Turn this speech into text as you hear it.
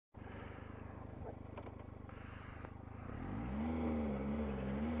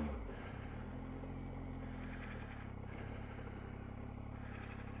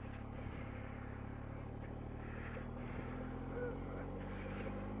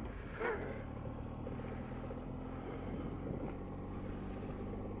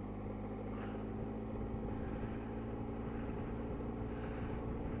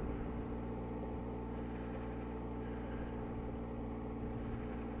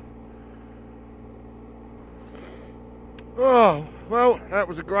Oh, well, that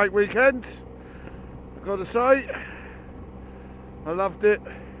was a great weekend, I've got to say. I loved it,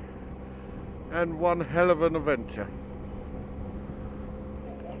 and one hell of an adventure.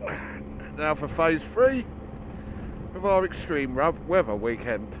 Now for phase 3 of our extreme weather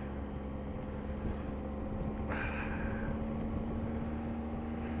weekend.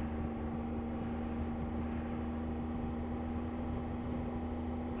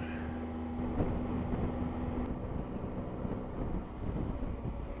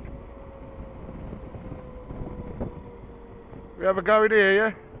 We have a go in here,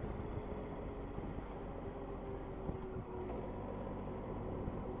 yeah?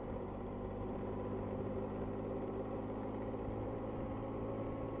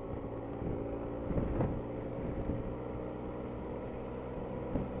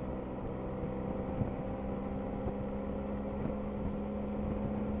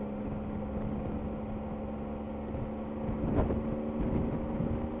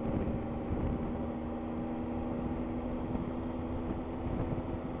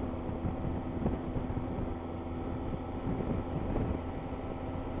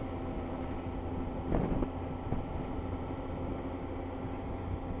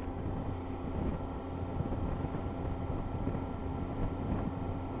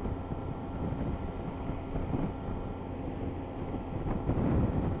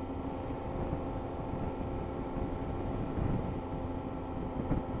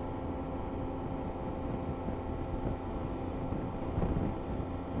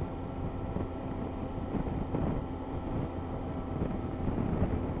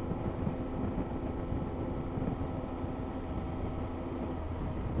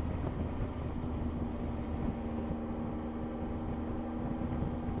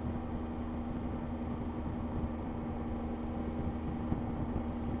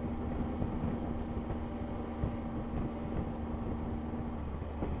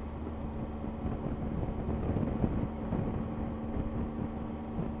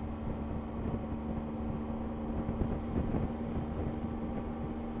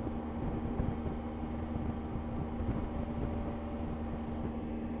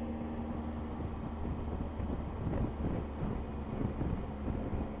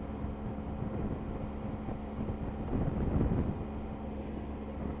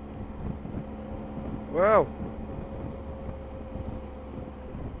 Well,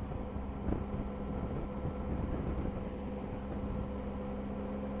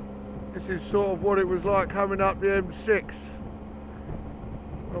 this is sort of what it was like coming up the M6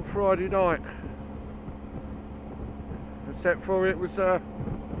 on Friday night. Except for it was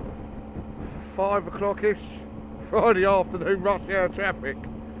 5 o'clock-ish Friday afternoon rush hour traffic.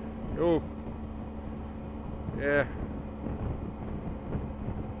 Oh, yeah.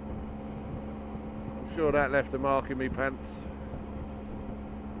 I'm sure that left a mark in me pants.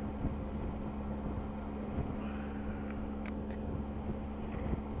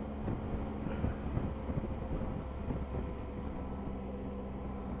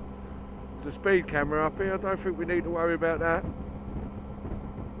 There's a speed camera up here, I don't think we need to worry about that.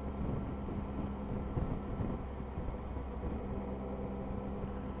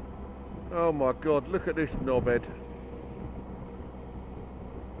 Oh my god, look at this knobhead.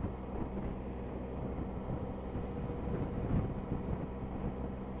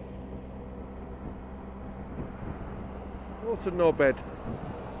 What's a knobhead?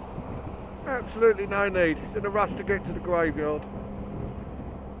 Absolutely no need. He's in a rush to get to the graveyard.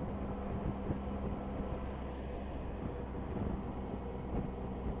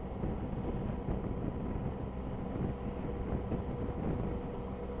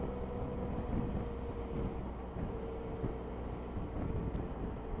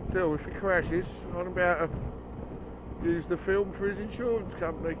 Still, if he crashes, I'm about to use the film for his insurance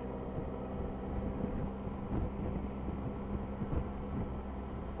company.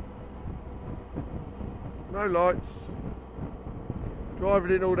 No lights.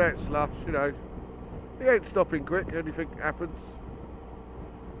 Driving in all that slush, you know. He ain't stopping quick, anything happens.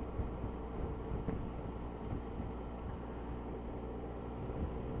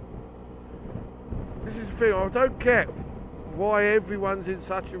 This is the thing, I don't get why everyone's in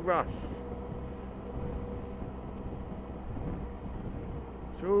such a rush.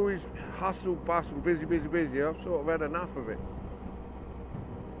 It's always hustle, bustle, busy, busy, busy. I've sort of had enough of it.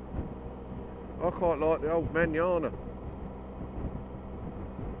 I quite like the old manana.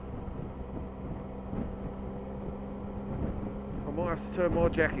 I might have to turn my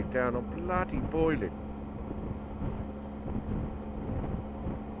jacket down, I'm bloody boiling.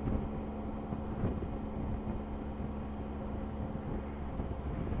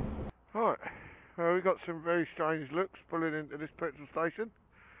 Right, We got some very strange looks pulling into this petrol station.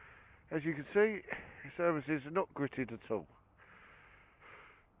 As you can see, the services are not gritted at all.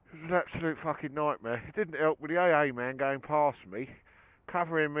 It was an absolute fucking nightmare. It didn't help with the AA man going past me,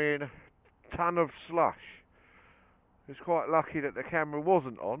 covering me in a ton of slush. It's quite lucky that the camera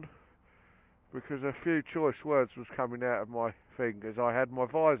wasn't on, because a few choice words was coming out of my thing as I had my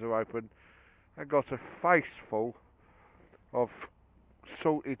visor open and got a face full of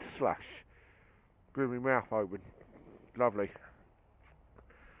salted slush with my mouth open. Lovely.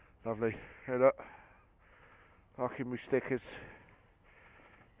 Lovely. Hey look, liking my stickers.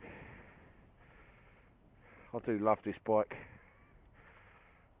 I do love this bike.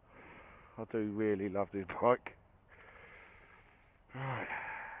 I do really love this bike. Right.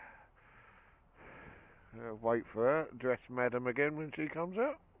 Wait for her, dress madam again when she comes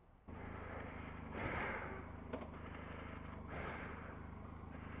out.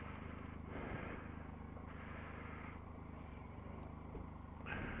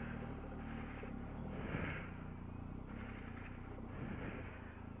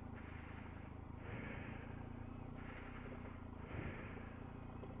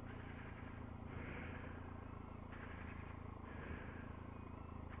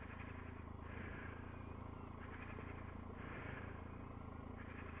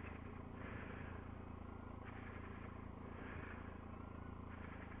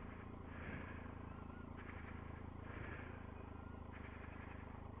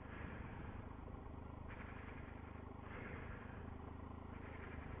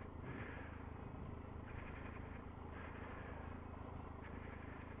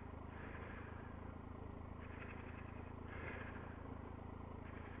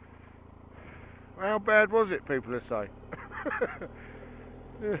 How bad was it, people are saying?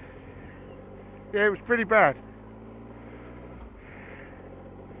 Yeah, it was pretty bad.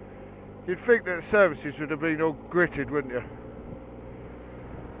 You'd think that the services would have been all gritted, wouldn't you?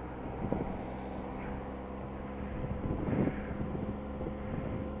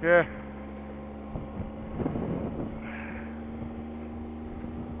 Yeah.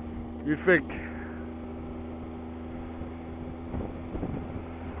 You'd think.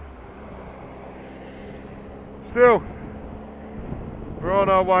 Still, we're on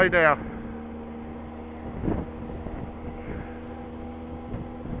our way now.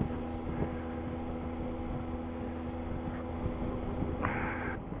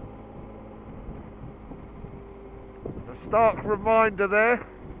 A stark reminder there,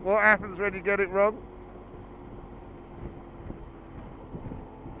 what happens when you get it wrong.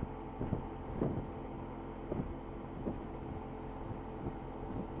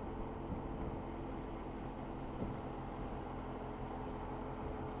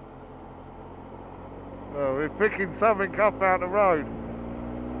 Oh, we're picking something up out the road.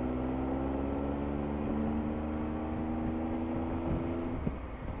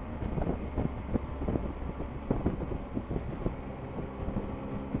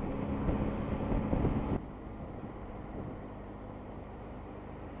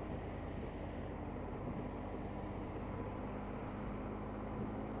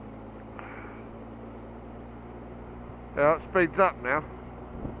 Yeah, it speeds up now.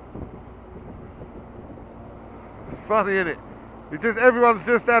 It's funny, isn't it? Everyone's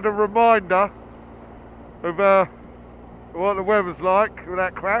just had a reminder of what the weather's like with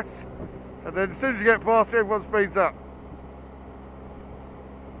that crash, and then as soon as you get past it, everyone speeds up.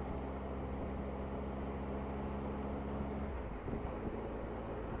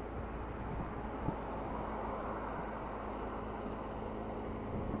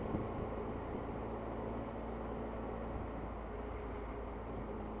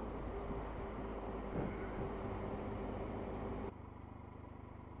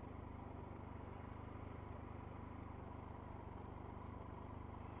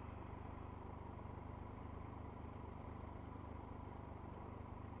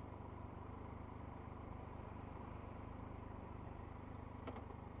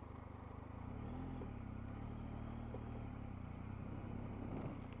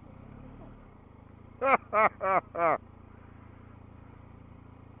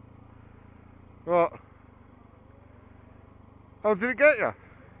 What? Oh, did it get you?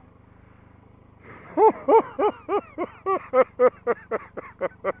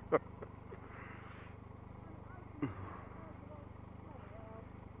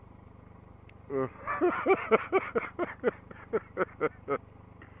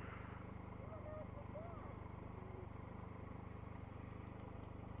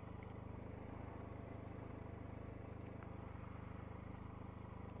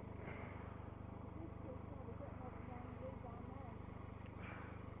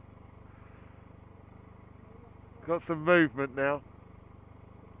 Got some movement now.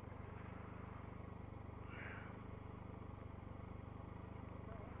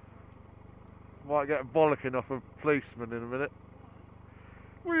 Might get a bollocking off a policeman in a minute.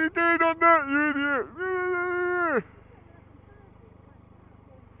 What are you doing on that, you idiot?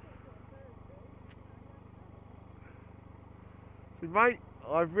 See, mate,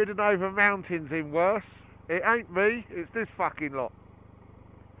 I've ridden over mountains in worse. It ain't me, it's this fucking lot.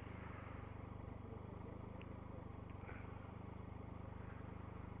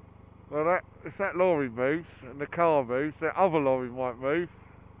 Well, if that lorry moves and the car moves, that other lorry might move.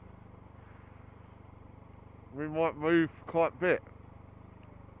 We might move quite a bit.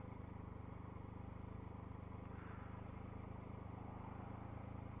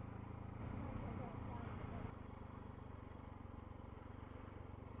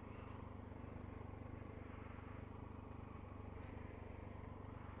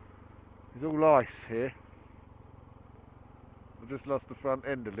 It's all ice here. I just lost the front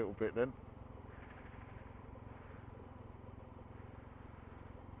end a little bit then.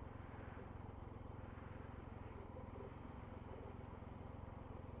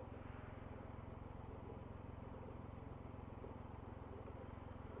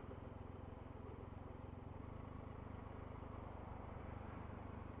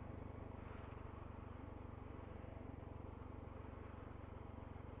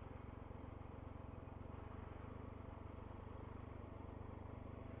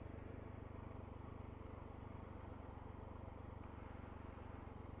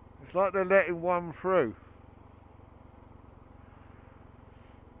 It's like they're letting one through.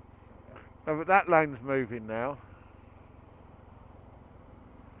 Oh, but that lane's moving now.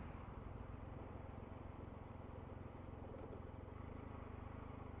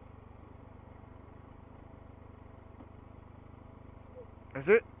 Is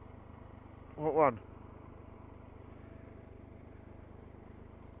it? What one?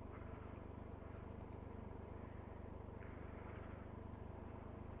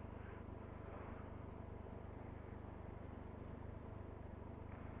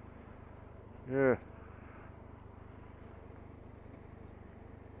 Yeah.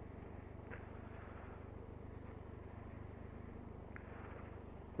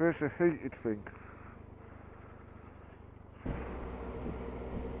 Where's the heated thing?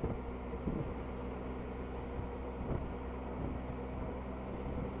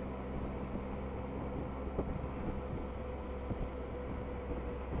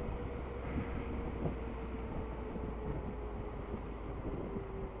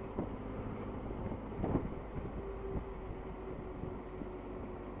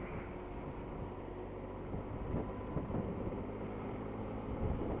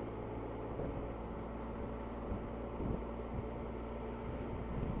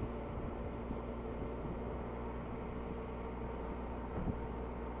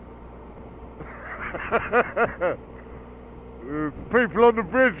 There's people on the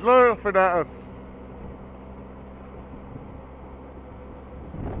bridge laughing at us.